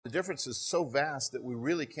difference is so vast that we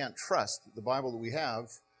really can't trust that the Bible that we have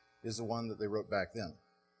is the one that they wrote back then.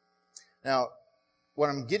 Now, what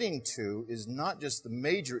I'm getting to is not just the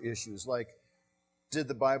major issues like, did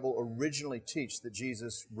the Bible originally teach that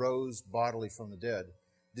Jesus rose bodily from the dead?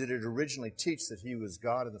 Did it originally teach that he was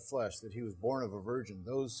God in the flesh, that he was born of a virgin?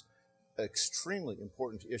 Those extremely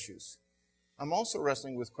important issues. I'm also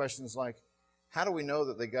wrestling with questions like, how do we know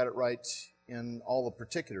that they got it right in all the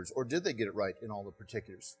particulars? Or did they get it right in all the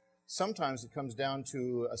particulars? Sometimes it comes down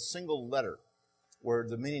to a single letter where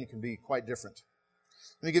the meaning can be quite different.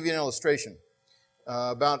 Let me give you an illustration.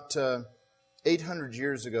 About 800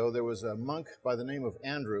 years ago, there was a monk by the name of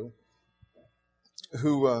Andrew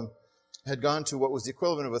who had gone to what was the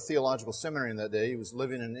equivalent of a theological seminary in that day. He was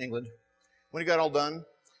living in England. When he got all done,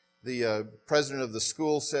 the president of the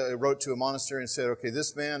school wrote to a monastery and said, okay,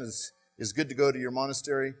 this man is good to go to your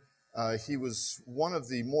monastery. He was one of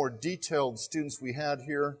the more detailed students we had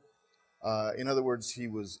here. In other words, he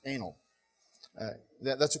was anal.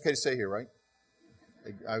 That's okay to say here, right?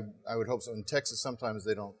 I would hope so. In Texas, sometimes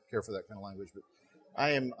they don't care for that kind of language. But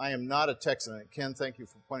I am not a Texan. Ken, thank you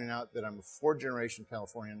for pointing out that I'm a fourth-generation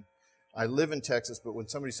Californian. I live in Texas, but when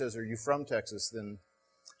somebody says, are you from Texas, then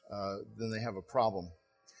they have a problem.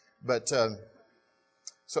 But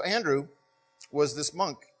so Andrew was this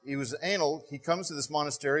monk. He was anal. He comes to this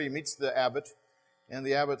monastery. He meets the abbot, and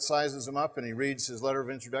the abbot sizes him up, and he reads his letter of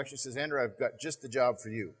introduction. He says, Andrew, I've got just the job for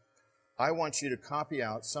you. I want you to copy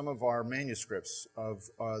out some of our manuscripts of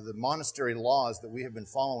the monastery laws that we have been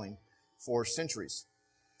following for centuries.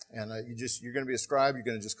 And you're going to be a scribe. You're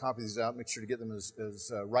going to just copy these out. Make sure to get them as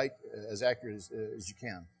right, as accurate as you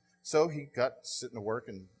can. So he got sitting to work,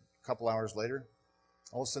 and a couple hours later,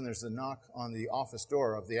 all of a sudden there's a knock on the office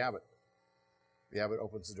door of the abbot. The abbot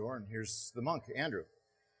opens the door, and here's the monk, Andrew.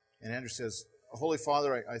 And Andrew says, Holy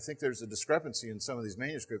Father, I think there's a discrepancy in some of these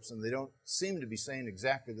manuscripts, and they don't seem to be saying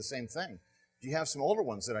exactly the same thing. Do you have some older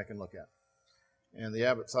ones that I can look at? And the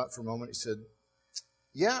abbot thought for a moment. He said,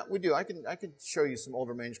 yeah, we do. I can show you some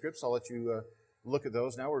older manuscripts. I'll let you look at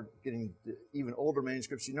those. Now we're getting even older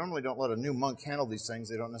manuscripts. You normally don't let a new monk handle these things.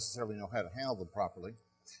 They don't necessarily know how to handle them properly.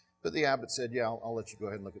 But the abbot said, yeah, I'll let you go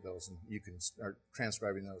ahead and look at those, and you can start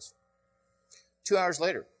transcribing those. 2 hours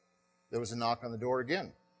later, there was a knock on the door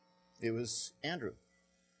again. It was Andrew.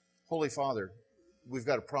 Holy Father, we've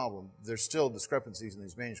got a problem. There's still discrepancies in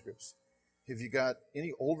these manuscripts. Have you got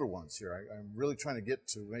any older ones here? I'm really trying to get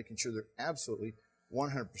to making sure they're absolutely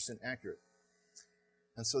 100% accurate.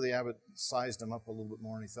 And so the abbot sized him up a little bit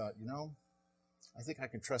more, and he thought, I think I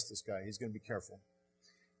can trust this guy. He's going to be careful.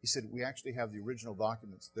 He said, we actually have the original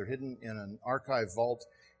documents. They're hidden in an archive vault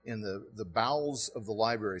in the bowels of the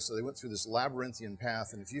library. So they went through this labyrinthian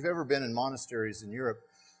path. And if you've ever been in monasteries in Europe,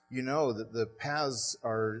 you know that the paths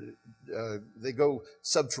are, they go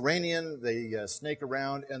subterranean, they snake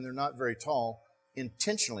around, and they're not very tall,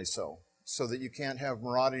 intentionally so that you can't have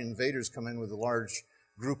marauding invaders come in with a large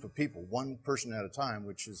group of people, one person at a time,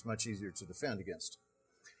 which is much easier to defend against.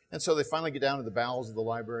 And so they finally get down to the bowels of the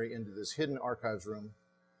library into this hidden archives room,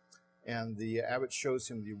 and the abbot shows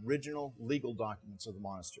him the original legal documents of the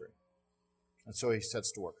monastery. And so he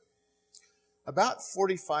sets to work. About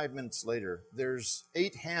 45 minutes later, there's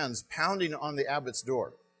 8 hands pounding on the abbot's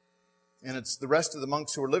door. And it's the rest of the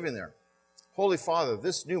monks who are living there. Holy Father,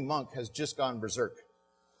 this new monk has just gone berserk.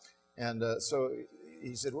 And so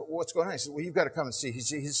he said, what's going on? He said, well, you've got to come and see.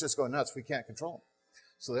 He's just going nuts. We can't control him.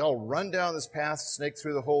 So they all run down this path, snake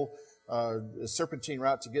through the whole serpentine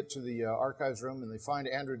route to get to the archives room, and they find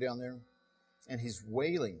Andrew down there. And he's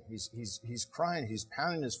wailing. He's crying. He's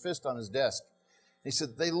pounding his fist on his desk. He said,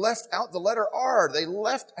 they left out the letter R. They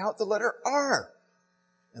left out the letter R.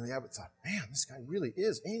 And the abbot thought, man, this guy really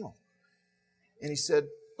is anal. And he said,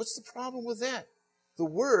 what's the problem with that? The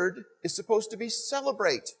word is supposed to be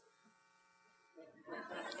celebrate.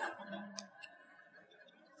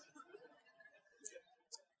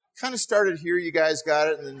 Kind of started here. You guys got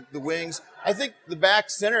it. And then the wings. I think the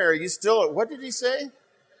back center area, you still, what did he say?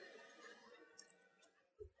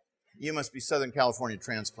 You must be Southern California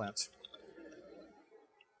transplants.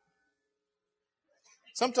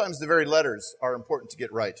 Sometimes the very letters are important to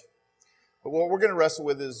get right. But what we're going to wrestle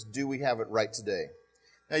with is, do we have it right today?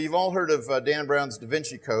 Now, you've all heard of Dan Brown's Da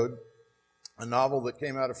Vinci Code, a novel that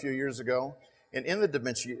came out a few years ago. And in the Da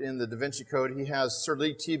Vinci Code, he has Sir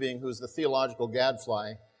Lee Teabing, who's the theological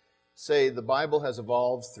gadfly, say the Bible has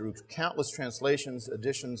evolved through countless translations,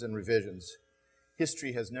 additions, and revisions.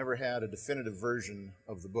 History has never had a definitive version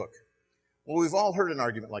of the book. Well, we've all heard an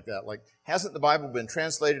argument like that. Like, hasn't the Bible been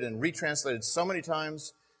translated and retranslated so many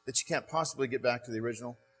times that you can't possibly get back to the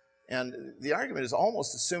original? And the argument is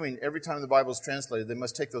almost assuming every time the Bible is translated, they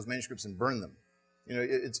must take those manuscripts and burn them.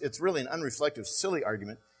 It's really an unreflective, silly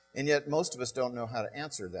argument, and yet most of us don't know how to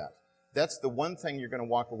answer that. That's the one thing you're going to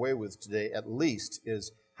walk away with today, at least,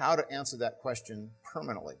 is how to answer that question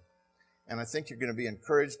permanently. And I think you're going to be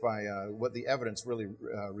encouraged by what the evidence really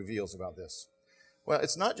reveals about this. Well,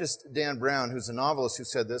 it's not just Dan Brown, who's a novelist, who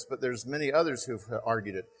said this, but there's many others who've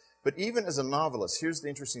argued it. But even as a novelist, here's the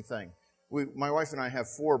interesting thing. My wife and I have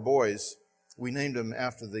 4 boys. We named them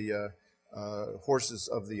after the horses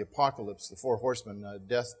of the apocalypse, the 4 horsemen,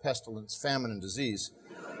 death, pestilence, famine, and disease.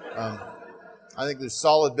 I think they're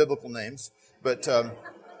solid biblical names. But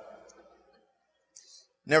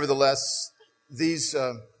nevertheless, these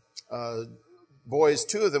boys,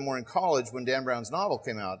 2 of them were in college when Dan Brown's novel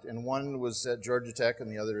came out, and one was at Georgia Tech and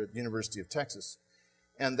the other at the University of Texas.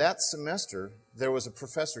 And that semester, there was a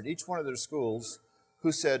professor at each one of their schools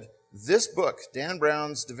who said, this book, Dan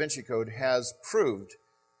Brown's Da Vinci Code, has proved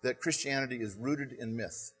that Christianity is rooted in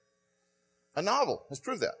myth. A novel has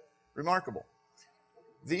proved that. Remarkable.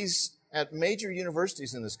 These, at major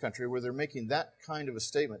universities in this country where they're making that kind of a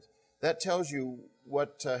statement, that tells you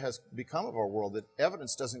what has become of our world, that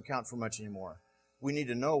evidence doesn't count for much anymore. We need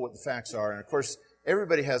to know what the facts are. And of course,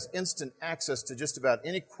 everybody has instant access to just about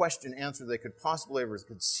any question answer they could possibly ever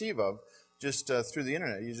conceive of just through the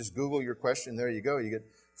internet. You just Google your question, there you go. You get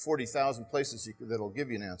 40,000 places that'll give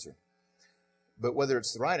you an answer. But whether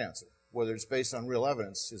it's the right answer, whether it's based on real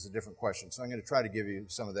evidence, is a different question. So I'm going to try to give you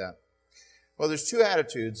some of that. Well, there's 2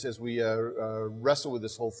 attitudes as we wrestle with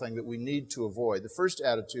this whole thing that we need to avoid. The first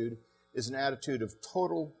attitude is an attitude of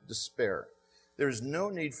total despair. There is no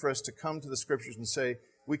need for us to come to the Scriptures and say,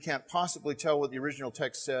 we can't possibly tell what the original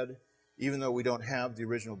text said, even though we don't have the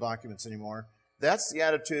original documents anymore. That's the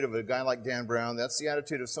attitude of a guy like Dan Brown. That's the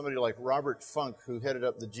attitude of somebody like Robert Funk, who headed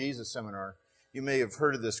up the Jesus Seminar. You may have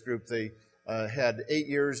heard of this group. They had 8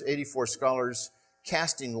 years, 84 scholars,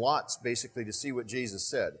 casting lots, basically, to see what Jesus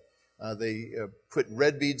said. They put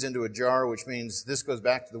red beads into a jar, which means this goes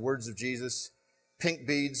back to the words of Jesus. Pink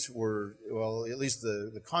beads were, well, at least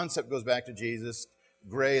the concept goes back to Jesus.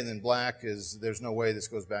 Gray and then black is, there's no way this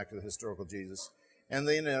goes back to the historical Jesus. And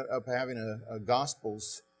they ended up having a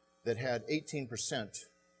Gospels that had 18%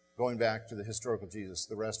 going back to the historical Jesus.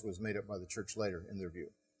 The rest was made up by the church later, in their view.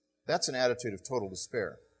 That's an attitude of total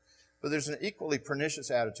despair. But there's an equally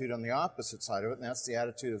pernicious attitude on the opposite side of it, and that's the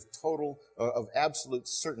attitude of absolute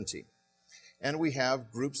certainty. And we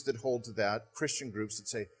have groups that hold to that, Christian groups that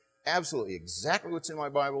say, absolutely exactly what's in my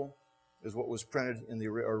Bible is what was printed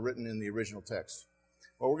or written in the original text.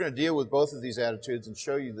 Well, we're going to deal with both of these attitudes and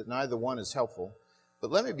show you that neither one is helpful.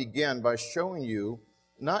 But let me begin by showing you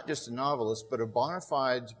not just a novelist, but a bona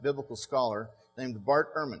fide biblical scholar named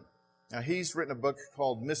Bart Ehrman. Now, he's written a book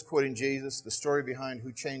called Misquoting Jesus, the story behind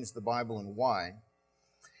who changed the Bible and why.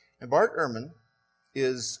 And Bart Ehrman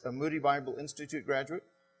is a Moody Bible Institute graduate.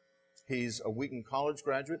 He's a Wheaton College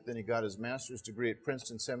graduate. Then he got his master's degree at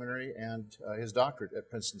Princeton Seminary and his doctorate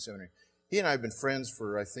at Princeton Seminary. He and I have been friends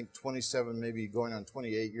for, I think, 27, maybe going on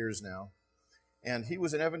 28 years now. And he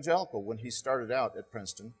was an evangelical when he started out at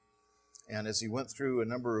Princeton. And as he went through a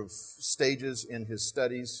number of stages in his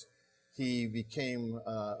studies, he became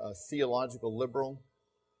a theological liberal.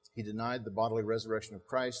 He denied the bodily resurrection of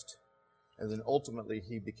Christ. And then ultimately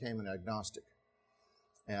he became an agnostic.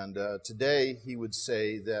 And today he would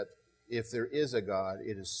say that if there is a God,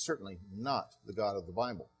 it is certainly not the God of the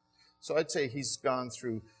Bible. So I'd say he's gone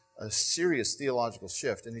through a serious theological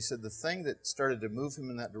shift. And he said the thing that started to move him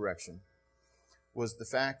in that direction was the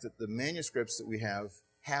fact that the manuscripts that we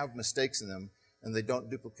have mistakes in them, and they don't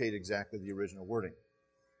duplicate exactly the original wording.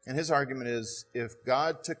 And his argument is, if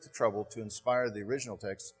God took the trouble to inspire the original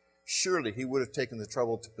text, surely he would have taken the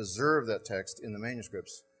trouble to preserve that text in the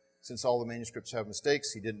manuscripts. Since all the manuscripts have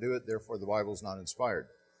mistakes, he didn't do it, therefore the Bible is not inspired.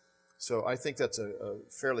 So I think that's a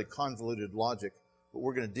fairly convoluted logic, but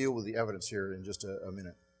we're going to deal with the evidence here in just a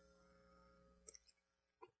minute.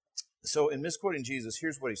 So in Misquoting Jesus,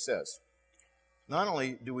 here's what he says. Not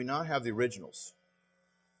only do we not have the originals,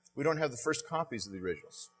 we don't have the first copies of the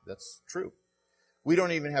originals. That's true. We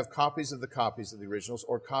don't even have copies of the copies of the originals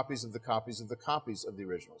or copies of the copies of the copies of the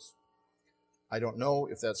originals. I don't know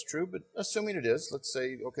if that's true, but assuming it is, let's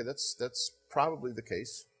say, okay, that's probably the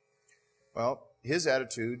case. Well, his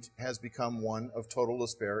attitude has become one of total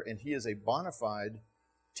despair, and he is a bona fide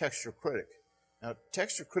textual critic. Now,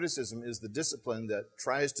 textual criticism is the discipline that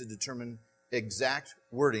tries to determine exact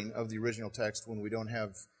wording of the original text when we don't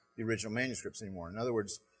have the original manuscripts anymore. In other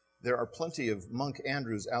words, there are plenty of Monk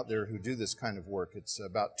Andrews out there who do this kind of work. It's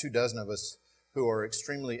about 24 of us who are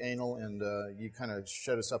extremely anal, and you kind of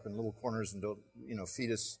shut us up in little corners and don't,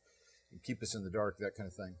 feed us keep us in the dark, that kind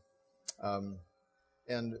of thing.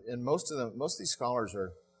 And most of these scholars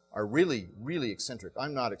are really, really eccentric.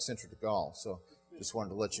 I'm not eccentric at all, so just wanted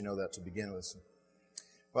to let you know that to begin with.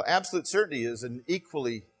 Well, absolute certainty is an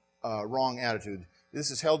equally wrong attitude.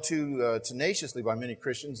 This is held to tenaciously by many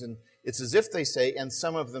Christians, and it's as if they say, and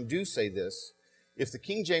some of them do say this, if the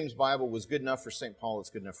King James Bible was good enough for St. Paul, it's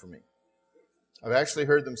good enough for me. I've actually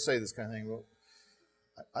heard them say this kind of thing. Well,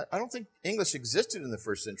 I don't think English existed in the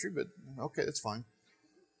first century, but okay, that's fine.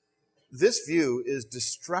 This view is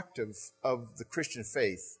destructive of the Christian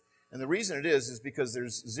faith. And the reason it is because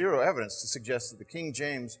there's zero evidence to suggest that the King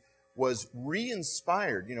James was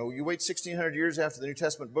re-inspired. You know, you wait 1,600 years after the New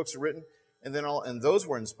Testament books are written, and those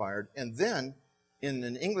were inspired. And then, in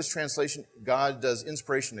an English translation, God does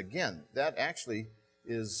inspiration again. That actually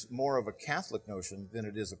is more of a Catholic notion than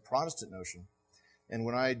it is a Protestant notion. And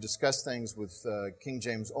when I discuss things with King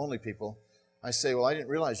James only people, I say, well, I didn't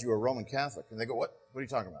realize you were a Roman Catholic. And they go, what? What are you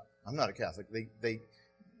talking about? I'm not a Catholic.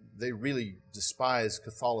 They really despise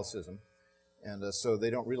Catholicism, and so they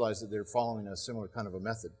don't realize that they're following a similar kind of a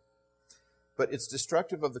method. But it's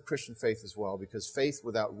destructive of the Christian faith as well, because faith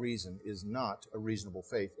without reason is not a reasonable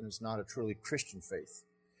faith, and it's not a truly Christian faith.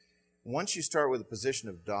 Once you start with a position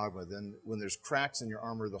of dogma, then when there's cracks in your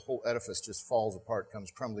armor, the whole edifice just falls apart,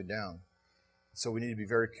 comes crumbling down. So we need to be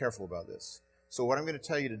very careful about this. So what I'm going to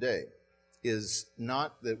tell you today is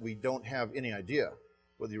not that we don't have any idea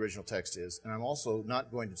what the original text is, and I'm also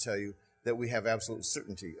not going to tell you that we have absolute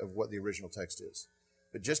certainty of what the original text is.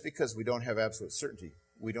 But just because we don't have absolute certainty,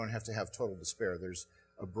 we don't have to have total despair. There's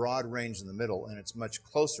a broad range in the middle, and it's much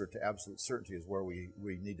closer to absolute certainty is where we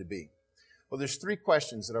need to be. Well, there's three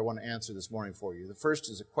questions that I want to answer this morning for you. The first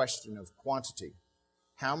is a question of quantity.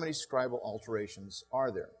 How many scribal alterations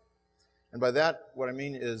are there? And by that, what I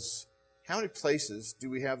mean is, how many places do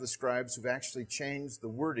we have the scribes who've actually changed the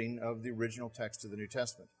wording of the original text of the New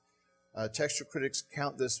Testament? Textual critics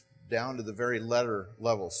count this down to the very letter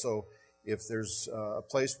level. So if there's a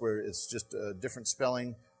place where it's just a different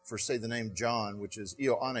spelling for, say, the name John, which is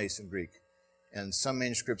Ioannes in Greek, and some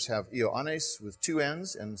manuscripts have Ioannes with two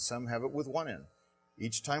N's, and some have it with one N.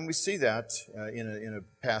 Each time we see that in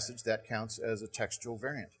a passage, that counts as a textual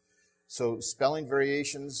variant. So spelling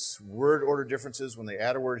variations, word order differences, when they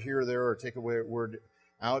add a word here or there or take away a word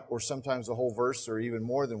out, or sometimes a whole verse or even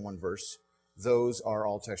more than one verse, those are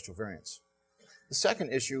all textual variants. The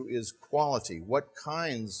second issue is quality. What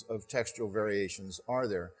kinds of textual variations are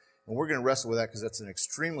there? And we're going to wrestle with that because that's an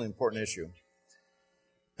extremely important issue.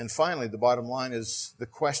 And finally, the bottom line is the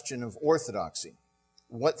question of orthodoxy.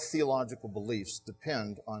 What theological beliefs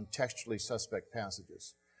depend on textually suspect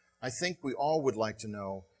passages? I think we all would like to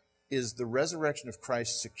know, is the resurrection of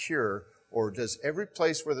Christ secure, or does every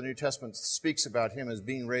place where the New Testament speaks about him as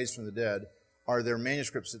being raised from the dead, are there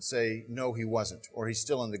manuscripts that say, no, he wasn't, or he's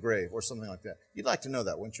still in the grave, or something like that? You'd like to know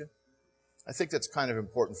that, wouldn't you? I think that's kind of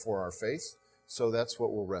important for our faith, so that's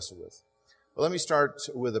what we'll wrestle with. Well, let me start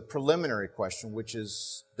with a preliminary question, which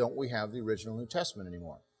is, don't we have the original New Testament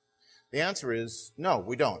anymore? The answer is, no,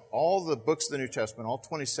 we don't. All the books of the New Testament, all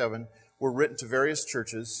 27, were written to various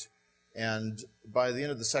churches, and by the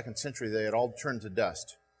end of the 2nd century, they had all turned to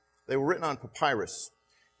dust. They were written on papyrus.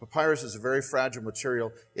 Papyrus is a very fragile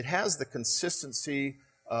material. It has the consistency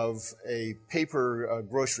of a paper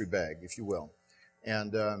grocery bag, if you will.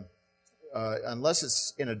 And unless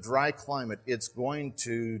it's in a dry climate, it's going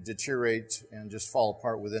to deteriorate and just fall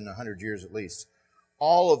apart within 100 years at least.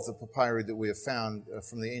 All of the papyri that we have found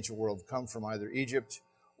from the ancient world come from either Egypt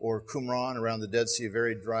or Qumran around the Dead Sea, a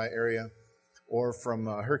very dry area, or from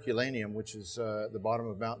Herculaneum, which is the bottom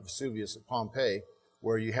of Mount Vesuvius at Pompeii,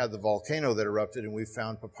 where you had the volcano that erupted, and we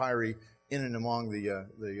found papyri in and among the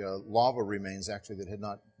lava remains, actually, that had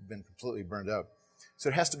not been completely burned up. So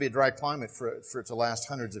it has to be a dry climate for it to last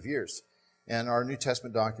hundreds of years. And our New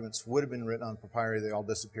Testament documents would have been written on papyri. They all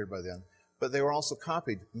disappeared by then. But they were also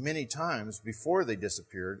copied many times before they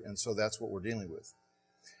disappeared, and so that's what we're dealing with.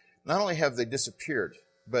 Not only have they disappeared,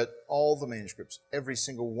 but all the manuscripts, every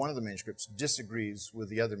single one of the manuscripts disagrees with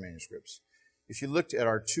the other manuscripts. If you looked at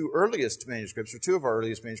our two earliest manuscripts, or two of our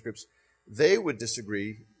earliest manuscripts, they would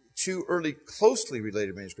disagree. Two early closely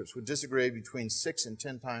related manuscripts would disagree between 6 and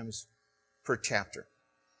 10 times per chapter.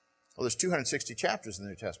 Well, there's 260 chapters in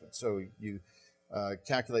the New Testament, so you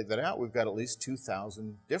calculate that out. We've got at least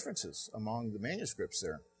 2,000 differences among the manuscripts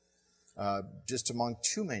there, just among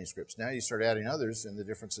two manuscripts. Now you start adding others, and the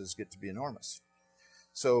differences get to be enormous.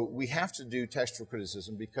 So we have to do textual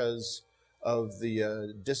criticism because of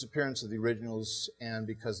the disappearance of the originals and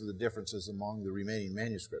because of the differences among the remaining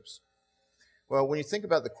manuscripts. Well, when you think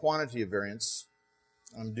about the quantity of variants,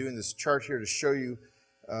 I'm doing this chart here to show you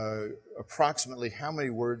approximately how many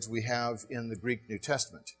words we have in the Greek New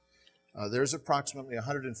Testament. There's approximately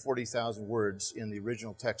 140,000 words in the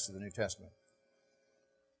original text of the New Testament.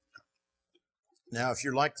 Now, if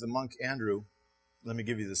you're like the monk Andrew, let me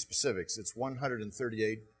give you the specifics. It's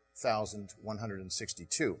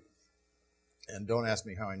 138,162. And don't ask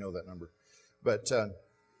me how I know that number. But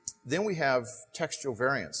then we have textual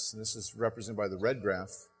variants. This is represented by the red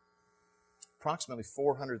graph. Approximately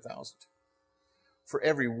 400,000. For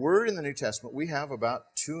every word in the New Testament, we have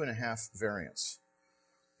about 2.5 variants.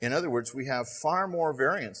 In other words, we have far more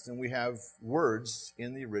variants than we have words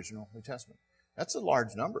in the original New Testament. That's a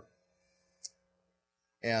large number.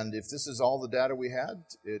 And if this is all the data we had,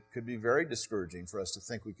 it could be very discouraging for us to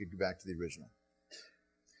think we could go back to the original.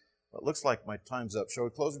 Well, it looks like my time's up. Shall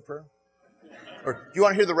we close in prayer? Or do you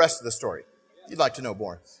want to hear the rest of the story? You'd like to know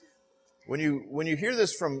more. When you hear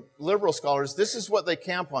this from liberal scholars, this is what they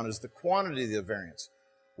camp on, is the quantity of the variants.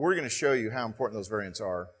 We're going to show you how important those variants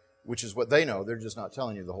are, which is what they know. They're just not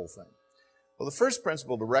telling you the whole thing. Well, the first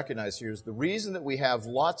principle to recognize here is the reason that we have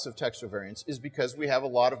lots of textual variants is because we have a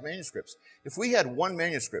lot of manuscripts. If we had one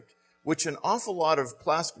manuscript, which an awful lot of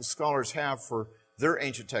classical scholars have for their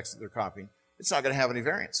ancient texts that they're copying, it's not going to have any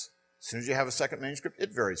variants. As soon as you have a second manuscript,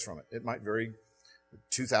 it varies from it. It might vary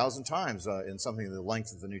 2,000 times in something of the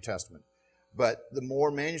length of the New Testament. But the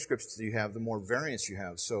more manuscripts that you have, the more variants you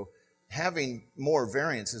have. So having more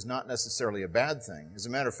variants is not necessarily a bad thing. As a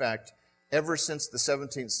matter of fact, ever since the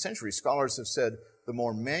 17th century, scholars have said the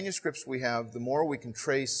more manuscripts we have, the more we can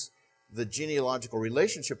trace the genealogical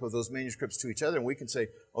relationship of those manuscripts to each other. And we can say,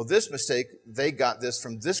 oh, this mistake, they got this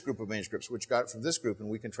from this group of manuscripts, which got it from this group, and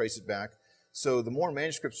we can trace it back. So the more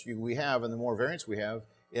manuscripts we have and the more variants we have,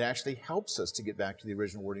 it actually helps us to get back to the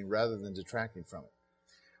original wording rather than detracting from it.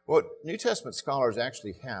 What New Testament scholars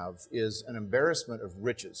actually have is an embarrassment of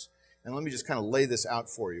riches. And let me just kind of lay this out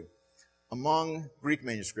for you. Among Greek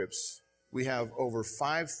manuscripts, we have over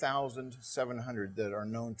 5,700 that are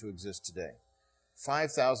known to exist today.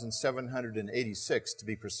 5,786 to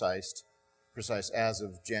be precise as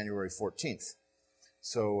of January 14th.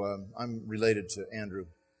 So I'm related to Andrew.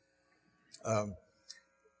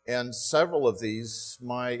 And several of these,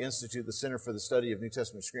 my institute, the Center for the Study of New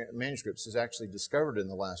Testament Manuscripts, has actually discovered in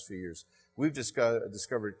the last few years. We've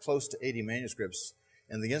discovered close to 80 manuscripts,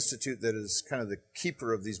 and the institute that is kind of the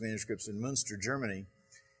keeper of these manuscripts in Münster, Germany,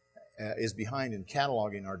 is behind in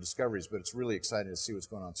cataloging our discoveries, but it's really exciting to see what's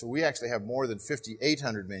going on. So we actually have more than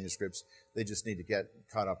 5,800 manuscripts. They just need to get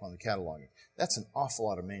caught up on the cataloging. That's an awful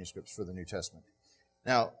lot of manuscripts for the New Testament.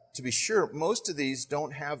 Now, to be sure, most of these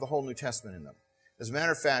don't have the whole New Testament in them. As a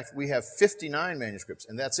matter of fact, we have 59 manuscripts,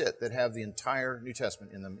 and that's it, that have the entire New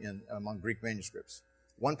Testament in them among Greek manuscripts.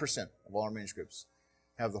 1% of all our manuscripts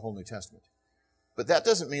have the whole New Testament. But that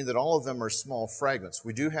doesn't mean that all of them are small fragments.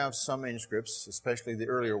 We do have some manuscripts, especially the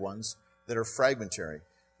earlier ones, that are fragmentary.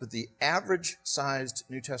 But the average-sized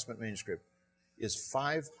New Testament manuscript is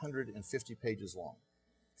 550 pages long.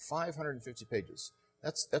 550 pages.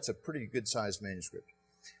 That's a pretty good-sized manuscript.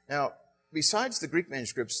 Now, besides the Greek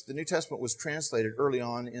manuscripts, the New Testament was translated early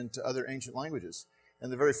on into other ancient languages.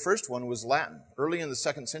 And the very first one was Latin. Early in the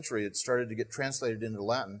 2nd century, it started to get translated into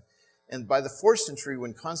Latin. And by the 4th century,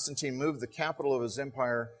 when Constantine moved the capital of his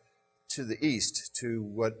empire to the east, to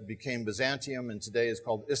what became Byzantium and today is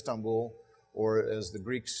called Istanbul, or as the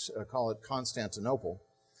Greeks call it, Constantinople,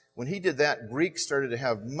 when he did that, Greek started to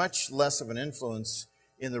have much less of an influence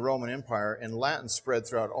in the Roman Empire, and Latin spread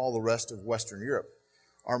throughout all the rest of Western Europe.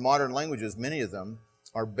 Our modern languages, many of them,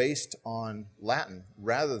 are based on Latin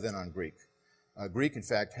rather than on Greek. Greek, in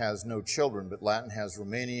fact, has no children, but Latin has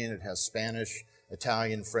Romanian, it has Spanish,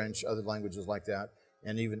 Italian, French, other languages like that,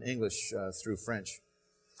 and even English through French.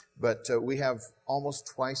 But we have almost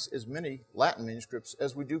twice as many Latin manuscripts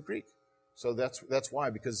as we do Greek. So that's why,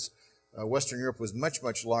 because Western Europe was much,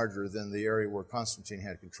 much larger than the area where Constantine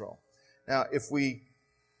had control. Now, if we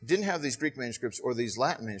didn't have these Greek manuscripts or these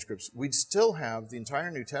Latin manuscripts, we'd still have the entire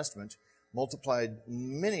New Testament multiplied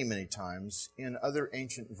many, many times in other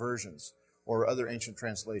ancient versions or other ancient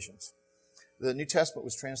translations. The New Testament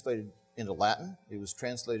was translated into Latin. It was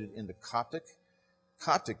translated into Coptic.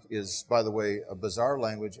 Coptic is, by the way, a bizarre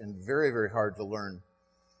language and very, very hard to learn.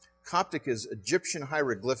 Coptic is Egyptian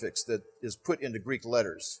hieroglyphics that is put into Greek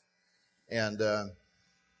letters. And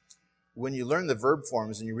when you learn the verb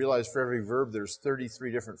forms and you realize for every verb there's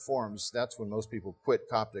 33 different forms, that's when most people quit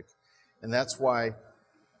Coptic. And that's why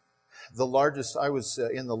I was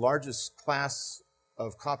in the largest class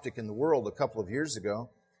of Coptic in the world a couple of years ago.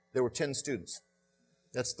 There were 10 students.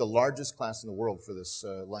 That's the largest class in the world for this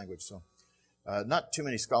language. So not too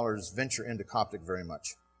many scholars venture into Coptic very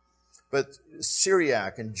much. But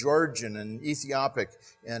Syriac and Georgian and Ethiopic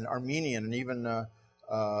and Armenian and even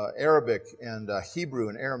Arabic and Hebrew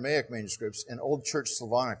and Aramaic manuscripts and Old Church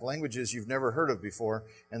Slavonic, languages you've never heard of before,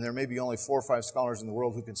 and there may be only 4 or 5 scholars in the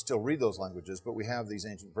world who can still read those languages, but we have these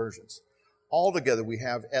ancient versions. Altogether, we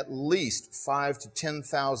have at least 5,000 to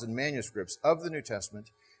 10,000 manuscripts of the New Testament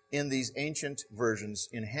in these ancient versions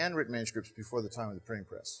in handwritten manuscripts before the time of the printing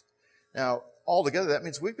press. Now, altogether, that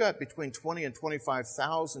means we've got between 20 and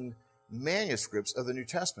 25,000 manuscripts of the New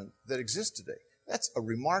Testament that exist today. That's a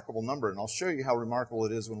remarkable number, and I'll show you how remarkable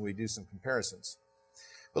it is when we do some comparisons.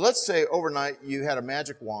 But let's say overnight you had a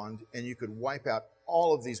magic wand and you could wipe out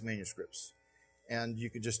all of these manuscripts and you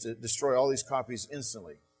could just destroy all these copies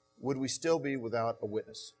instantly. Would we still be without a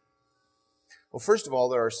witness? Well, first of all,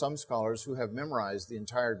 there are some scholars who have memorized the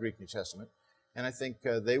entire Greek New Testament, and I think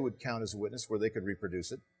they would count as a witness where they could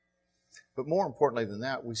reproduce it. But more importantly than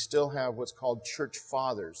that, we still have what's called church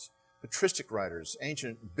fathers, patristic writers,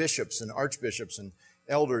 ancient bishops and archbishops and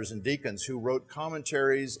elders and deacons who wrote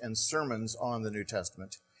commentaries and sermons on the New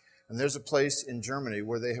Testament. And there's a place in Germany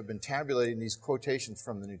where they have been tabulating these quotations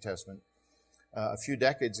from the New Testament. A few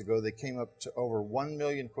decades ago, they came up to over 1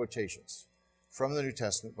 million quotations from the New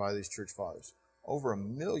Testament by these church fathers. Over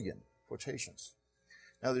 1 million quotations.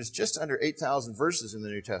 Now, there's just under 8,000 verses in the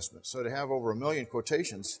New Testament, so to have over 1 million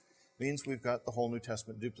quotations means we've got the whole New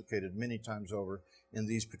Testament duplicated many times over in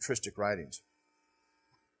these patristic writings.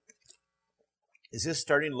 Is this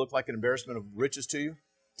starting to look like an embarrassment of riches to you?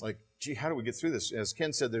 Like, gee, how do we get through this? As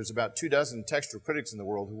Ken said, there's about 24 textual critics in the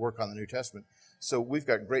world who work on the New Testament, so we've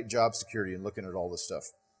got great job security in looking at all this stuff.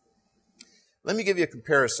 Let me give you a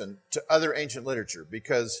comparison to other ancient literature,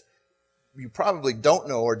 because you probably don't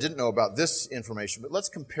know or didn't know about this information, but let's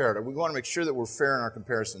compare it. We want to make sure that we're fair in our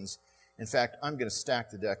comparisons. In fact, I'm going to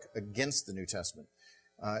stack the deck against the New Testament.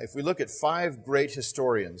 If we look at 5 great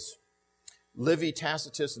historians, Livy,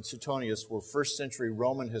 Tacitus, and Suetonius were first century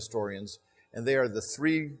Roman historians, and they are the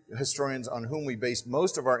 3 historians on whom we base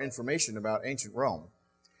most of our information about ancient Rome.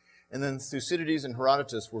 And then Thucydides and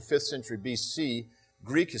Herodotus were 5th century BC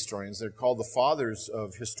Greek historians. They're called the fathers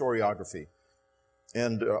of historiography.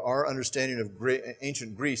 And our understanding of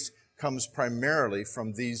ancient Greece comes primarily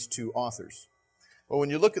from these 2 authors. Well, when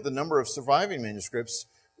you look at the number of surviving manuscripts,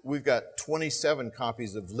 we've got 27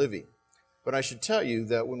 copies of Livy. But I should tell you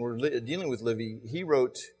that when we're dealing with Livy, he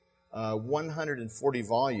wrote 140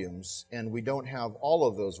 volumes, and we don't have all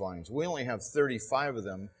of those volumes. We only have 35 of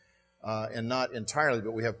them, and not entirely,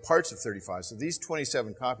 but we have parts of 35. So these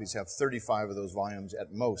 27 copies have 35 of those volumes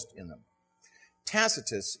at most in them.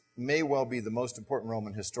 Tacitus may well be the most important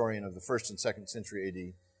Roman historian of the 1st and 2nd century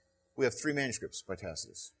A.D. We have 3 manuscripts by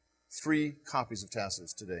Tacitus, 3 copies of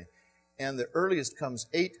Tacitus today. And the earliest comes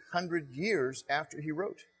 800 years after he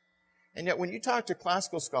wrote. And yet when you talk to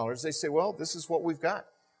classical scholars, they say, well, this is what we've got.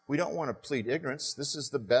 We don't want to plead ignorance. This is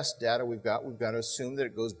the best data we've got. We've got to assume that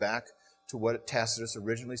it goes back to what Tacitus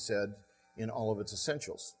originally said in all of its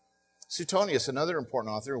essentials. Suetonius, another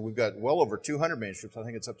important author, we've got well over 200 manuscripts. I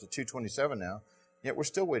think it's up to 227 now. Yet we're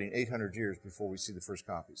still waiting 800 years before we see the first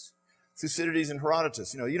copies. Thucydides and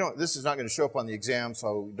Herodotus. This is not going to show up on the exam,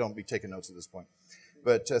 so don't be taking notes at this point.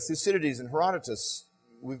 But Thucydides and Herodotus,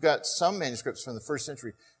 we've got some manuscripts from the 1st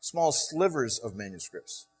century, small slivers of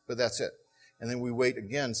manuscripts, but that's it. And then we wait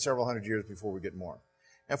again several hundred years before we get more.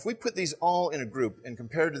 Now, if we put these all in a group and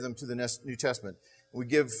compare them to the New Testament, we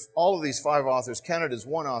give all of these 5 authors counted as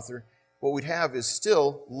one author, what we'd have is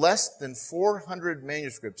still less than 400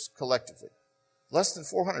 manuscripts collectively. Less than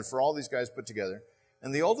 400 for all these guys put together.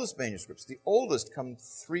 And the oldest manuscripts, the oldest, come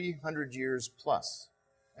 300 years plus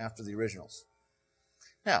after the originals.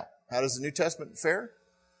 Now, how does the New Testament fare?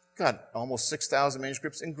 Got almost 6,000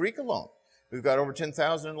 manuscripts in Greek alone. We've got over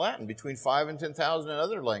 10,000 in Latin, between 5,000 and 10,000 in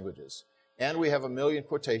other languages. And we have 1 million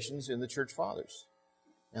quotations in the Church Fathers.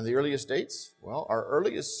 And the earliest dates? Well, our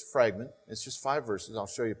earliest fragment, it's just 5 verses, I'll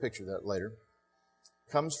show you a picture of that later,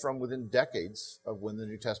 comes from within decades of when the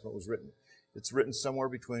New Testament was written. It's written somewhere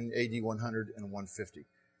between AD 100 and 150.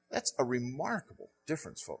 That's a remarkable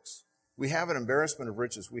difference, folks. We have an embarrassment of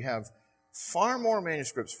riches. We have far more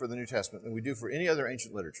manuscripts for the New Testament than we do for any other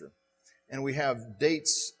ancient literature. And we have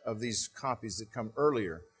dates of these copies that come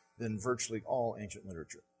earlier than virtually all ancient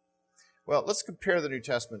literature. Well, let's compare the New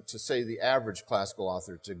Testament to, say, the average classical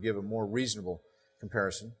author to give a more reasonable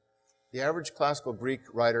comparison. The average classical Greek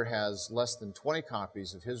writer has less than 20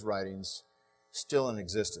 copies of his writings still in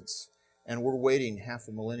existence. And we're waiting half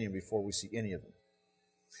a millennium before we see any of them.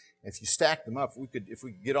 If you stack them up, if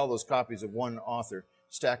we could get all those copies of one author,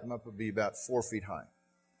 stack them up, it would be about 4 feet high.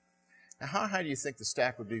 Now, how high do you think the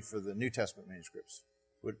stack would be for the New Testament manuscripts?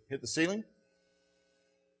 Would it hit the ceiling?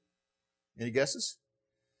 Any guesses?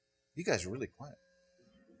 You guys are really quiet.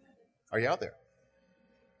 Are you out there?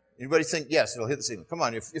 Anybody think, yes, it'll hit the ceiling? Come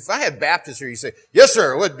on, if I had Baptists here, you say, yes,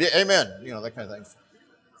 sir, it would be, amen. You know, that kind of thing.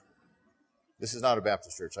 This is not a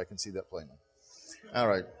Baptist church. I can see that plainly. All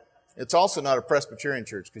right. It's also not a Presbyterian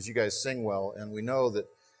church because you guys sing well, and we know that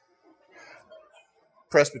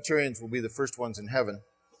Presbyterians will be the first ones in heaven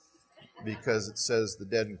because it says the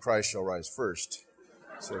dead in Christ shall rise first.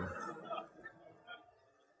 So,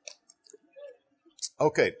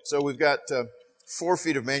 okay, so we've got 4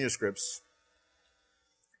 feet of manuscripts.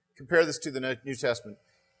 Compare this to the New Testament.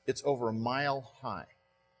 It's over a mile high.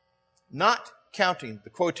 Not counting the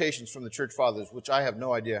quotations from the church fathers, which I have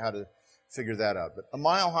no idea how to figure that out. But a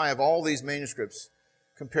mile high of all these manuscripts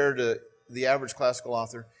compared to the average classical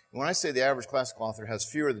author. And when I say the average classical author has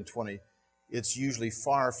fewer than 20, it's usually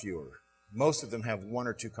far fewer. Most of them have 1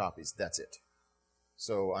 or 2 copies. That's it.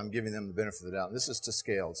 So I'm giving them the benefit of the doubt. This is to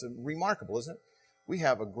scale. It's remarkable, isn't it? We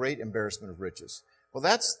have a great embarrassment of riches. Well,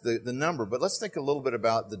 that's the number, but let's think a little bit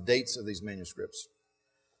about the dates of these manuscripts.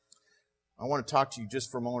 I want to talk to you just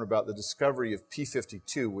for a moment about the discovery of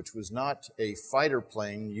P-52, which was not a fighter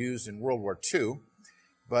plane used in World War II,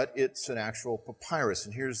 but it's an actual papyrus.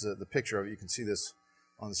 And here's the picture of it. You can see this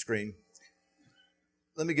on the screen.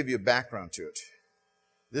 Let me give you a background to it.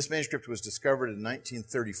 This manuscript was discovered in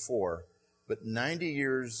 1934, but 90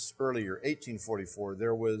 years earlier, 1844,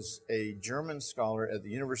 there was a German scholar at the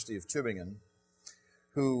University of Tübingen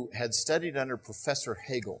who had studied under Professor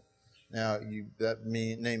Hegel. Now, that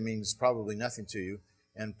name means probably nothing to you,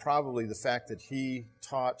 and probably the fact that he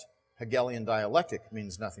taught Hegelian dialectic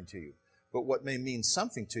means nothing to you. But what may mean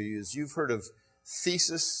something to you is you've heard of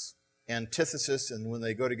thesis, antithesis, and when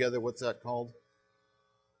they go together, what's that called?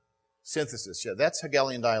 Synthesis. Yeah, that's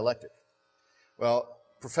Hegelian dialectic. Well,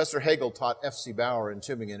 Professor Hegel taught F.C. Bauer in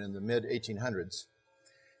Tübingen in the mid-1800s,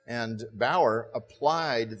 and Bauer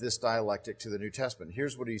applied this dialectic to the New Testament.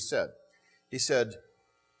 Here's what he said. He said,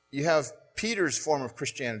 you have Peter's form of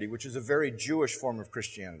Christianity, which is a very Jewish form of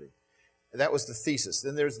Christianity. That was the thesis.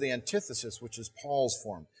 Then there's the antithesis, which is Paul's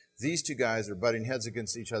form. These two guys are butting heads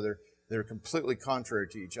against each other. They're completely contrary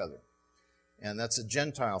to each other. And that's a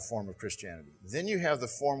Gentile form of Christianity. Then you have the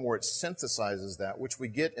form where it synthesizes that, which we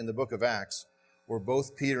get in the book of Acts, where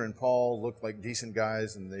both Peter and Paul look like decent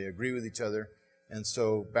guys and they agree with each other. And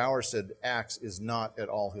so Bauer said Acts is not at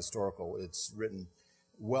all historical. It's written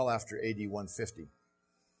well after AD 150.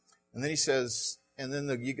 And then he says, and then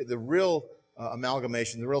you get the real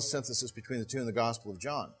amalgamation, the real synthesis between the two in the Gospel of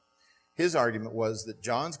John. His argument was that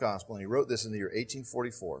John's Gospel, and he wrote this in the year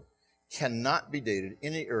 1844, cannot be dated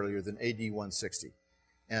any earlier than AD 160.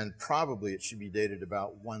 And probably it should be dated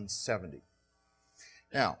about 170.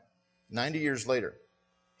 Now, 90 years later,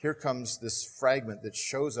 here comes this fragment that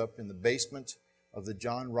shows up in the basement of the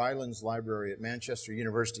John Rylands Library at Manchester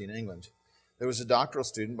University in England. There was a doctoral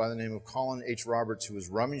student by the name of Colin H. Roberts who was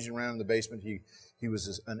rummaging around in the basement. He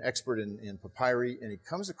was an expert in papyri, and he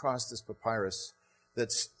comes across this papyrus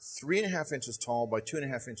that's 3.5 inches tall by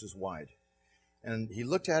 2.5 inches wide. And he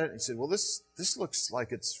looked at it and he said, well, this looks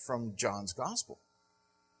like it's from John's Gospel.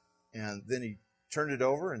 And then he turned it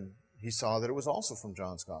over and he saw that it was also from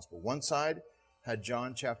John's Gospel. One side had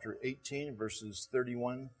John chapter 18, verses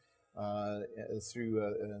 31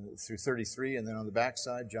 through 33, and then on the back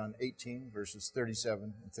side, John 18, verses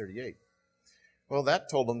 37 and 38. Well, that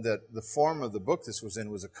told him that the form of the book this was in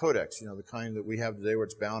was a codex, the kind that we have today where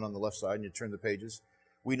it's bound on the left side and you turn the pages.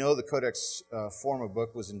 We know the codex form of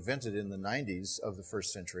book was invented in the 90s of the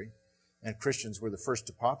first century, and Christians were the first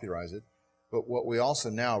to popularize it. But what we also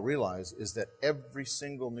now realize is that every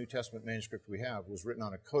single New Testament manuscript we have was written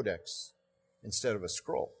on a codex instead of a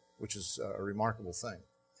scroll, which is a remarkable thing.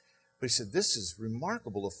 But he said, this is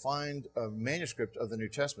remarkable to find a manuscript of the New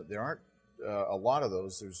Testament. There aren't a lot of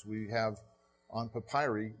those. We have on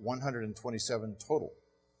papyri 127 total.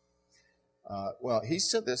 Well, he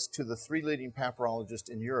said this to the 3 leading papyrologists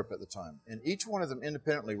in Europe at the time. And each one of them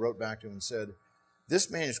independently wrote back to him and said, this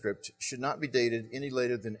manuscript should not be dated any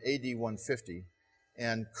later than AD 150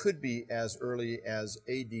 and could be as early as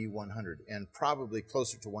AD 100 and probably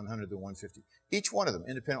closer to 100 than 150. Each one of them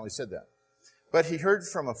independently said that. But he heard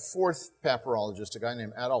from a 4th papyrologist, a guy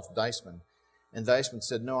named Adolf Deisman, and Deisman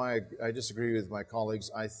said, no, I disagree with my colleagues.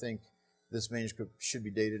 I think this manuscript should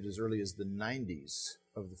be dated as early as the 90s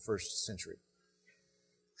of the first century.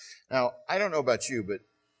 Now, I don't know about you, but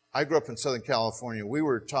I grew up in Southern California. We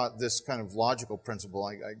were taught this kind of logical principle.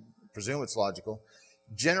 I presume it's logical.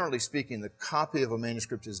 Generally speaking, the copy of a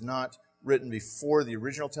manuscript is not written before the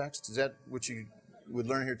original text. Is that what you would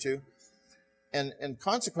learn here too? And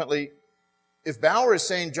consequently, if Bauer is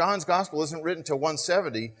saying John's Gospel isn't written till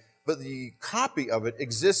 170, but the copy of it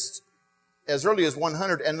exists as early as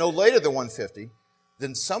 100 and no later than 150,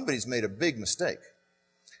 then somebody's made a big mistake.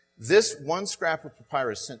 This one scrap of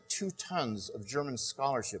papyrus sent 2 tons of German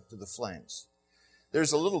scholarship to the flames.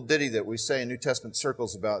 There's a little ditty that we say in New Testament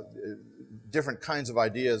circles about different kinds of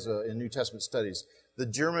ideas in New Testament studies. The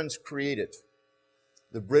Germans create it,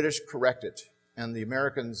 the British correct it, and the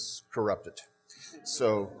Americans corrupt it.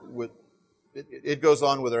 So it goes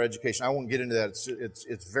on with our education. I won't get into that.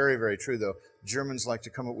 It's very, very true, though. Germans like to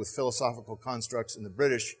come up with philosophical constructs, and the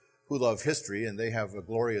British, who love history, and they have a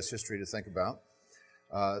glorious history to think about,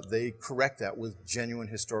 they correct that with genuine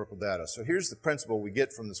historical data. So here's the principle we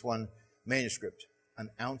get from this one manuscript. An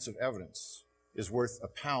ounce of evidence is worth a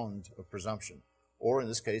pound of presumption. Or in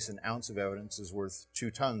this case, an ounce of evidence is worth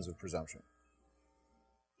 2 tons of presumption.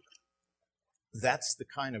 That's the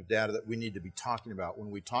kind of data that we need to be talking about when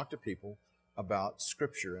we talk to people about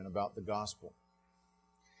Scripture and about the gospel.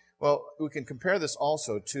 Well, we can compare this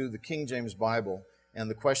also to the King James Bible, and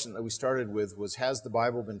the question that we started with was, has the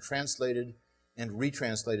Bible been translated and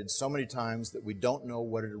retranslated so many times that we don't know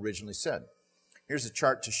what it originally said? Here's a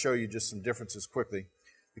chart to show you just some differences quickly.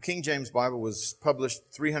 The King James Bible was published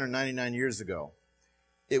 399 years ago.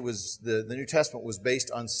 It was the New Testament was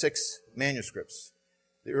based on 6 manuscripts,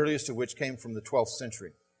 the earliest of which came from the 12th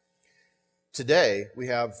century. Today, we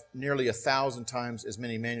have nearly 1,000 times as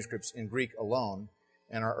many manuscripts in Greek alone,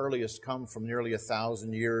 and our earliest come from nearly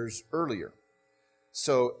 1,000 years earlier.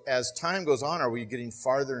 So as time goes on, are we getting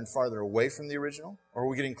farther and farther away from the original, or are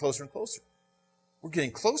we getting closer and closer? We're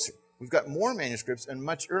getting closer. We've got more manuscripts and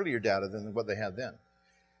much earlier data than what they had then.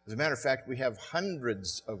 As a matter of fact, we have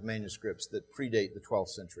hundreds of manuscripts that predate the 12th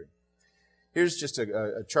century. Here's just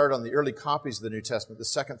a chart on the early copies of the New Testament, the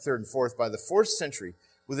 2nd, 3rd, and 4th. By the 4th century,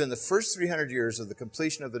 within the first 300 years of the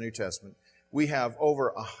completion of the New Testament, we have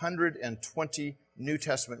over 120 New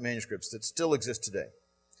Testament manuscripts that still exist today.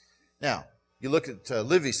 Now, you look at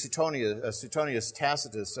Livy, Suetonius,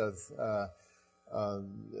 Tacitus,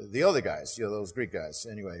 the other guys, those Greek guys,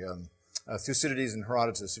 anyway, Thucydides and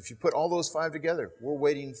Herodotus. If you put all those 5 together, we're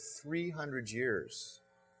waiting 300 years.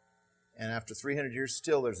 And after 300 years,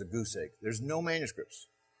 still there's a goose egg. There's no manuscripts.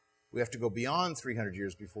 We have to go beyond 300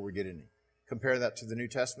 years before we get any. Compare that to the New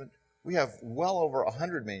Testament. We have well over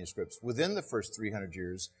 100 manuscripts within the first 300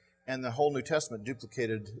 years, and the whole New Testament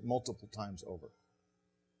duplicated multiple times over.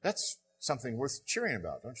 That's something worth cheering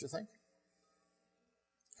about, don't you think?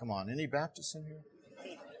 Come on, any Baptists in here?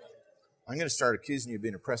 I'm going to start accusing you of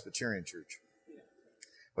being a Presbyterian church.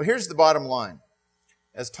 Well, here's the bottom line.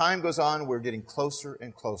 As time goes on, we're getting closer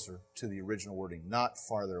and closer to the original wording, not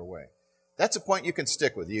farther away. That's a point you can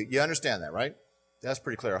stick with. You understand that, right? That's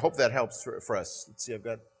pretty clear. I hope that helps for us. Let's see,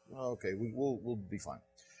 okay, we'll be fine.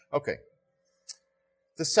 Okay.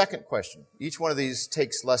 The second question. Each one of these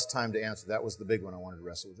takes less time to answer. That was the big one I wanted to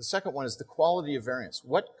wrestle with. The second one is the quality of variants.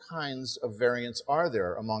 What kinds of variants are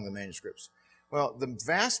there among the manuscripts? Well, the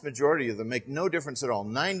vast majority of them make no difference at all.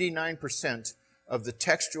 99% of the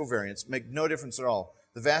textual variants make no difference at all.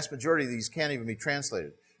 The vast majority of these can't even be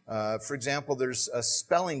translated. For example, there's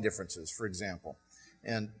spelling differences, for example.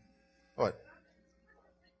 And, what?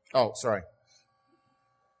 Oh, sorry.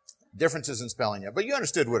 Differences in spelling, yeah. But you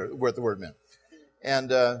understood what the word meant.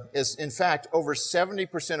 And in fact, over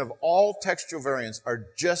 70% of all textual variants are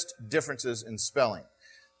just differences in spelling.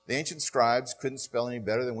 The ancient scribes couldn't spell any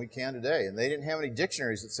better than we can today, and they didn't have any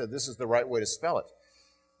dictionaries that said this is the right way to spell it.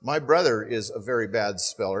 My brother is a very bad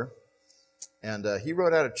speller, and he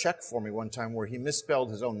wrote out a check for me one time where he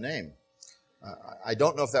misspelled his own name. I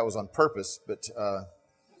don't know if that was on purpose, but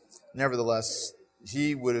nevertheless,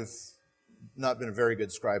 he would have not been a very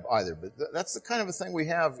good scribe either. But that's the kind of a thing we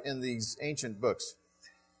have in these ancient books.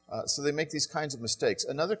 So they make these kinds of mistakes.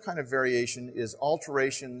 Another kind of variation is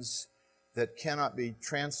alterations that cannot be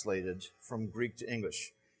translated from Greek to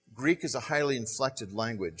English. Greek is a highly inflected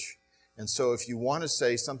language. And so if you want to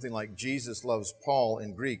say something like Jesus loves Paul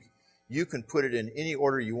in Greek, you can put it in any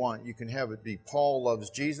order you want. You can have it be Paul loves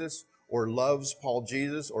Jesus, or loves Paul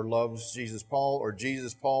Jesus, or loves Jesus Paul, or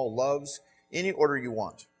Jesus Paul loves, any order you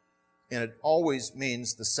want. And it always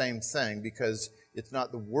means the same thing because it's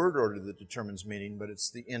not the word order that determines meaning, but it's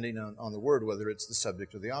the ending on the word, whether it's the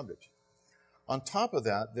subject or the object. On top of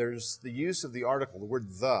that, there's the use of the article, the word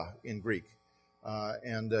the in Greek.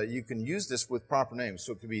 And you can use this with proper names.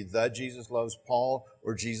 So it could be the Jesus loves Paul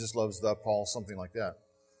or Jesus loves the Paul, something like that.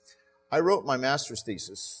 I wrote my master's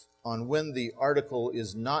thesis on when the article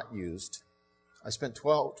is not used. I spent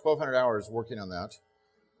 1,200 hours working on that.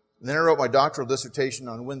 And then I wrote my doctoral dissertation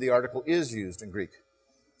on when the article is used in Greek.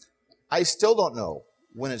 I still don't know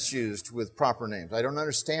when it's used with proper names. I don't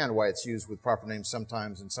understand why it's used with proper names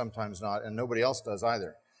sometimes and sometimes not, and nobody else does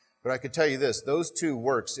either. But I could tell you this, those two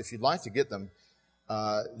works, if you'd like to get them,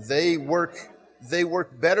 they work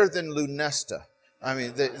better than Lunesta. I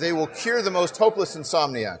mean, they will cure the most hopeless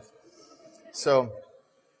insomniac. So,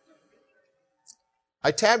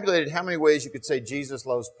 I tabulated how many ways you could say Jesus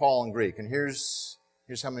loves Paul in Greek, and here's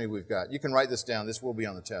how many we've got. You can write this down. This will be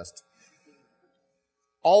on the test.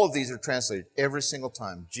 All of these are translated every single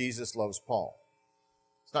time. Jesus loves Paul.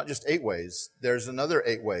 It's not just 8 ways. There's another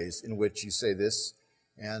 8 ways in which you say this,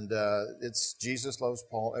 and it's Jesus loves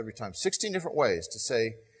Paul every time. 16 different ways to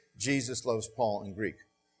say Jesus loves Paul in Greek.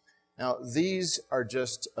 Now, these are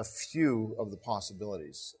just a few of the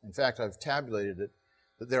possibilities. In fact, I've tabulated it,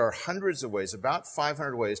 that there are hundreds of ways, about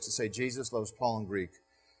 500 ways to say Jesus loves Paul in Greek,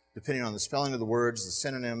 depending on the spelling of the words, the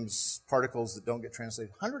synonyms, particles that don't get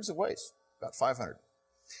translated. Hundreds of ways, about 500.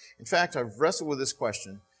 In fact, I've wrestled with this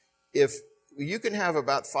question. If you can have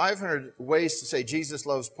about 500 ways to say Jesus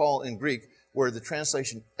loves Paul in Greek, where the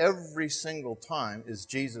translation every single time is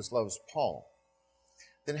Jesus loves Paul,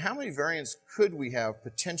 then how many variants could we have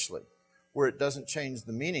potentially where it doesn't change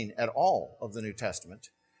the meaning at all of the New Testament?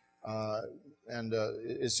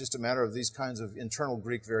 It's just a matter of these kinds of internal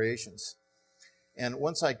Greek variations. And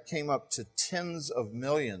once I came up to tens of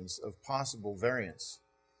millions of possible variants,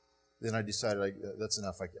 then I decided that's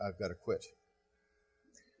enough, I've got to quit.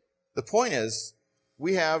 The point is,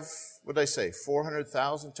 we have, what did I say,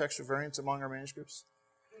 400,000 textual variants among our manuscripts?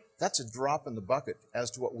 That's a drop in the bucket as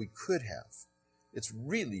to what we could have. It's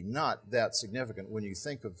really not that significant when you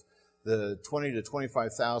think of the 20 to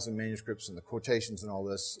 25,000 manuscripts and the quotations and all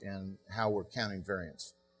this and how we're counting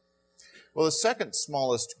variants. Well, the second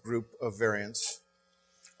smallest group of variants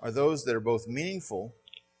are those that are both meaningful,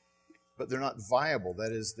 but they're not viable.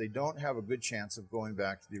 That is, they don't have a good chance of going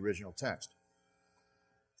back to the original text.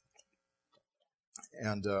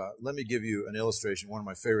 And let me give you an illustration. One of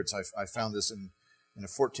my favorites, I found this in a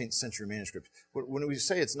 14th century manuscript. When we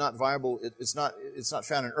say it's not viable, it's not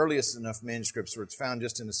found in earliest enough manuscripts, or it's found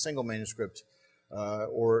just in a single manuscript,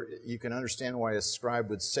 or you can understand why a scribe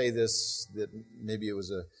would say this, that maybe it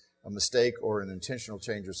was a mistake or an intentional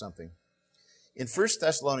change or something. In 1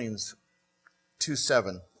 Thessalonians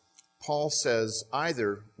 2:7, Paul says,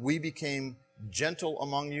 either we became gentle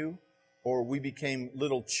among you, or we became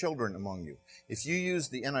little children among you. If you use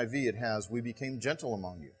the NIV, it has, we became gentle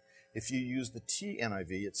among you. If you use the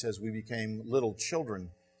TNIV, it says we became little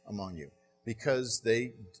children among you, because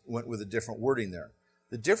they went with a different wording there.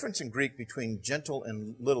 The difference in Greek between gentle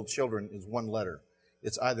and little children is one letter.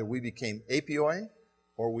 It's either we became apioi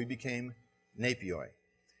or we became napioi.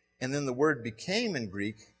 And then the word became in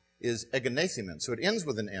Greek is egenethemen, so it ends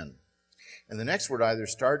with an N. And the next word either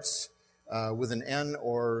starts with an N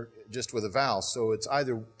or just with a vowel. So it's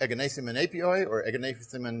either egenethemen apioi or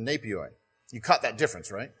egenethemen napioi. You caught that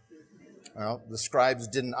difference, right? Well, the scribes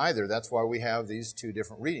didn't either. That's why we have these two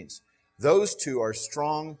different readings. Those two are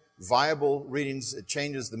strong, viable readings. It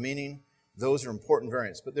changes the meaning. Those are important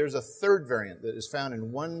variants. But there's a third variant that is found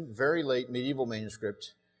in one very late medieval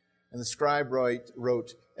manuscript, and the scribe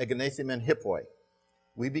wrote egenethemen hippoi.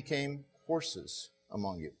 We became horses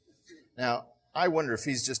among you. Now, I wonder if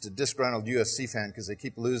he's just a disgruntled USC fan because they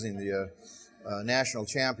keep losing the national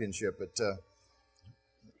championship, but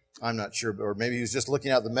I'm not sure, or maybe he was just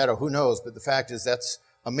looking out the meadow, who knows, but the fact is that's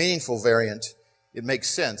a meaningful variant. It makes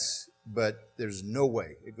sense, but there's no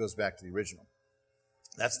way it goes back to the original.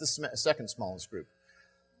 That's the second smallest group.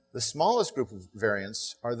 The smallest group of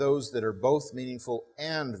variants are those that are both meaningful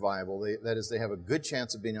and viable. That is, they have a good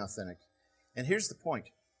chance of being authentic. And here's the point.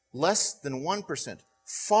 Less than 1%,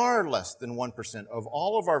 far less than 1% of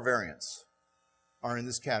all of our variants are in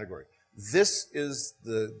this category. This is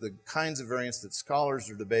the kinds of variants that scholars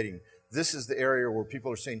are debating. This is the area where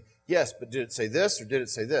people are saying, yes, but did it say this or did it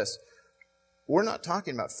say this? We're not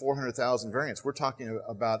talking about 400,000 variants. We're talking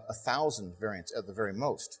about 1,000 variants at the very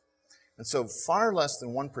most. And so far less than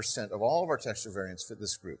 1% of all of our textual variants fit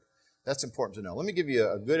this group. That's important to know. Let me give you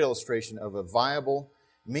a good illustration of a viable,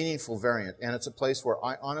 meaningful variant, and it's a place where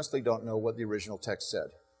I honestly don't know what the original text said.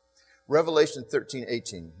 Revelation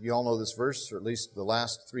 13:18. You all know this verse, or at least the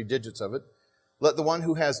last 3 digits of it. Let the one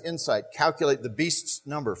who has insight calculate the beast's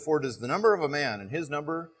number, for it is the number of a man, and his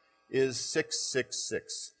number is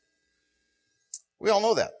 666. We all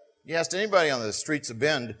know that. You asked anybody on the streets of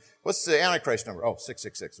Bend, what's the Antichrist number? Oh,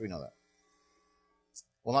 666. We know that.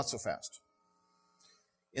 Well, not so fast.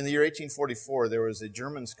 In the year 1844, there was a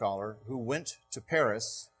German scholar who went to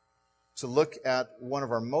Paris to look at one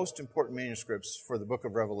of our most important manuscripts for the book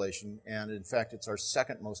of Revelation, and in fact, it's our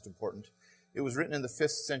second most important. It was written in the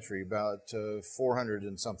 5th century, about 400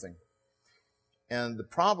 and something. And the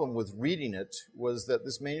problem with reading it was that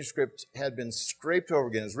this manuscript had been scraped over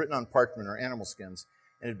again. It was written on parchment or animal skins,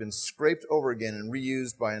 and had been scraped over again and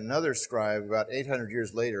reused by another scribe about 800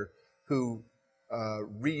 years later, who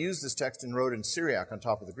reused this text and wrote in Syriac on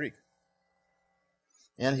top of the Greek.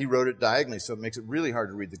 And he wrote it diagonally, so it makes it really hard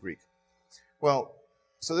to read the Greek. Well,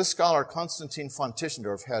 so this scholar, Konstantin von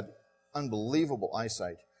Tischendorf, had unbelievable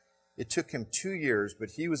eyesight. It took him 2 years,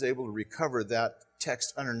 but he was able to recover that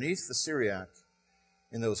text underneath the Syriac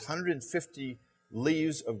in those 150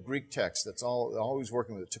 leaves of Greek text. That's all he was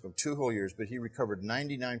working with. It took him 2 whole years, but he recovered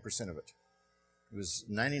 99% of it. It was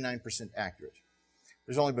 99% accurate.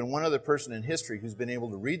 There's only been one other person in history who's been able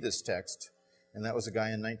to read this text, and that was a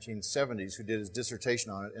guy in the 1970s who did his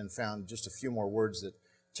dissertation on it and found just a few more words that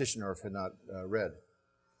Tischendorf had not read.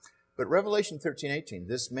 But Revelation 13:18,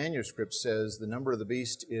 this manuscript says the number of the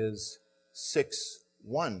beast is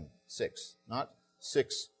 616, not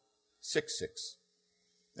 666.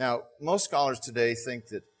 Now, most scholars today think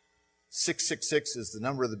that 666 is the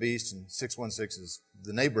number of the beast and 616 is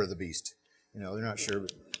the neighbor of the beast. You know, they're not sure,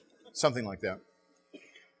 but something like that.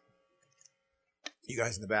 You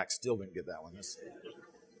guys in the back still didn't get that one.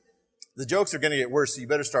 The jokes are going to get worse, so you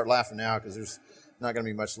better start laughing now because there's not going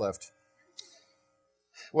to be much left.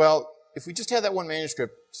 Well, if we just had that one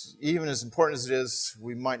manuscript, even as important as it is,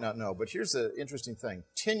 we might not know. But here's the interesting thing.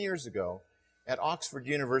 10 years ago, at Oxford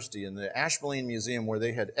University in the Ashmolean Museum, where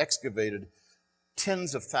they had excavated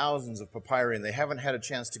tens of thousands of papyri, and they haven't had a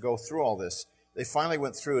chance to go through all this, they finally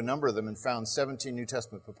went through a number of them and found 17 New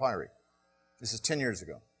Testament papyri. This is 10 years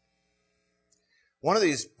ago. One of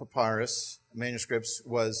these papyrus manuscripts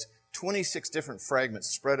was 26 different fragments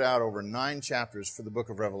spread out over 9 chapters for the book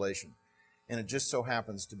of Revelation. And it just so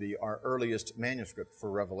happens to be our earliest manuscript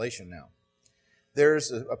for Revelation now.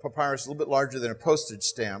 There's a papyrus a little bit larger than a postage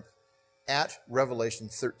stamp at Revelation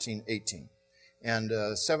 13:18.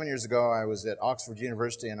 And 7 years ago, I was at Oxford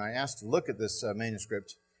University, and I asked to look at this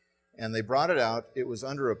manuscript, and they brought it out. It was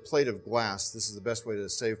under a plate of glass. This is the best way to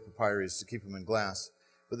save papyri, is to keep them in glass.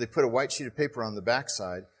 But they put a white sheet of paper on the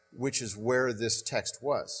backside, which is where this text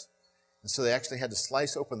was. And so they actually had to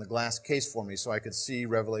slice open the glass case for me so I could see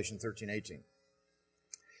Revelation 13:18.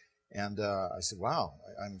 And I said, wow,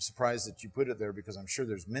 I'm surprised that you put it there, because I'm sure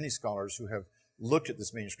there's many scholars who have looked at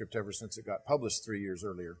this manuscript ever since it got published 3 years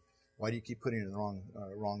earlier. Why do you keep putting it in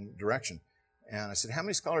the wrong direction? And I said, how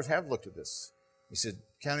many scholars have looked at this? He said,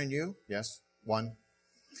 counting you? Yes, 1.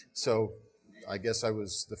 So I guess I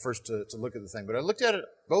was the first to look at the thing. But I looked at it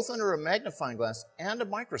both under a magnifying glass and a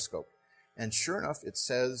microscope. And sure enough, it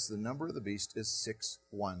says the number of the beast is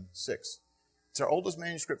 616. It's our oldest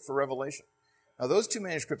manuscript for Revelation. Now, those 2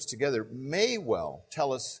 manuscripts together may well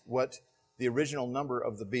tell us what the original number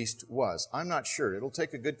of the beast was. I'm not sure. It'll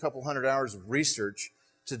take a good couple hundred hours of research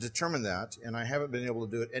to determine that, and I haven't been able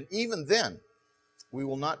to do it. And even then, we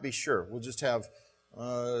will not be sure. We'll just have,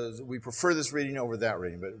 we prefer this reading over that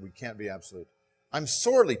reading, but we can't be absolute. I'm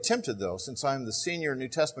sorely tempted, though, since I'm the senior New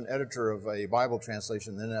Testament editor of a Bible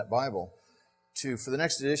translation, the Net Bible, to, for the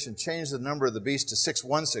next edition, change the number of the beast to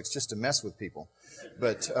 616 just to mess with people.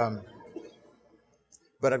 But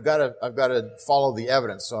I've got to follow the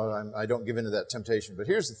evidence, so I don't give in to that temptation. But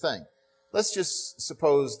here's the thing. Let's just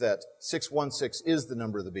suppose that 616 is the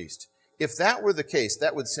number of the beast. If that were the case,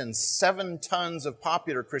 that would send 7 tons of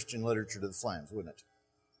popular Christian literature to the flames, wouldn't it?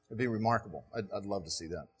 It'd be remarkable. I'd love to see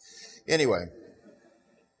that. Anyway,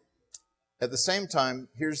 at the same time,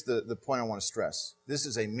 here's the point I want to stress. This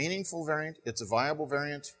is a meaningful variant. It's a viable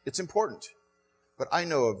variant. It's important. But I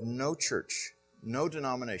know of no church, no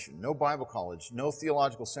denomination, no Bible college, no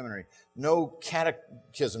theological seminary, no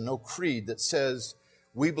catechism, no creed that says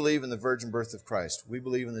we believe in the virgin birth of Christ, we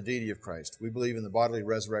believe in the deity of Christ, we believe in the bodily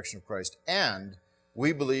resurrection of Christ, and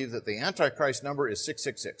we believe that the Antichrist number is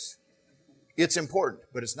 666. It's important,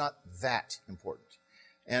 but it's not that important.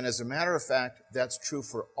 And as a matter of fact, that's true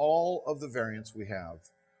for all of the variants we have.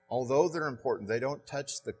 Although they're important, they don't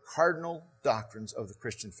touch the cardinal doctrines of the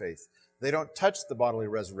Christian faith. They don't touch the bodily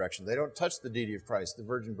resurrection. They don't touch the deity of Christ, the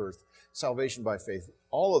virgin birth, salvation by faith.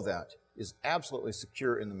 All of that is absolutely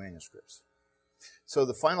secure in the manuscripts. So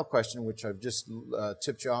the final question, which I've just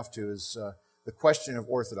tipped you off to, is the question of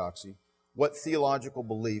orthodoxy. What theological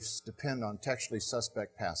beliefs depend on textually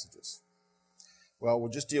suspect passages? Well,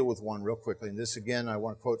 we'll just deal with one real quickly. And this, again, I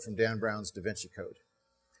want to quote from Dan Brown's Da Vinci Code.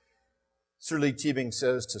 Sir Lee Teabing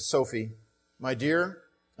says to Sophie, "My dear,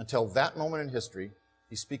 until that moment in history,"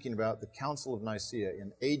 he's speaking about the Council of Nicaea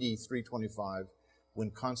in AD 325,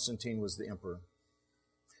 when Constantine was the emperor.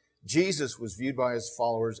 Jesus was viewed by his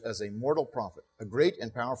followers as a mortal prophet, a great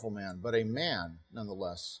and powerful man, but a man,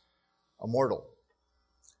 nonetheless, a mortal.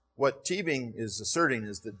 What Teebing is asserting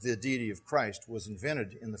is that the deity of Christ was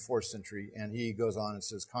invented in the 4th century, and he goes on and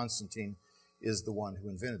says Constantine is the one who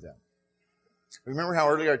invented that. Remember how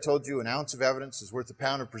earlier I told you an ounce of evidence is worth a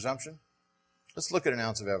pound of presumption? Let's look at an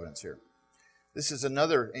ounce of evidence here. This is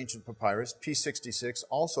another ancient papyrus, P66,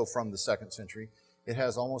 also from the 2nd century. It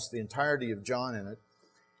has almost the entirety of John in it.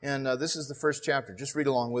 And this is the first chapter. Just read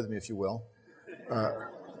along with me, if you will.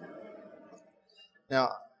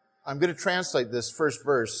 Now, I'm going to translate this first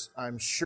verse. I'm sure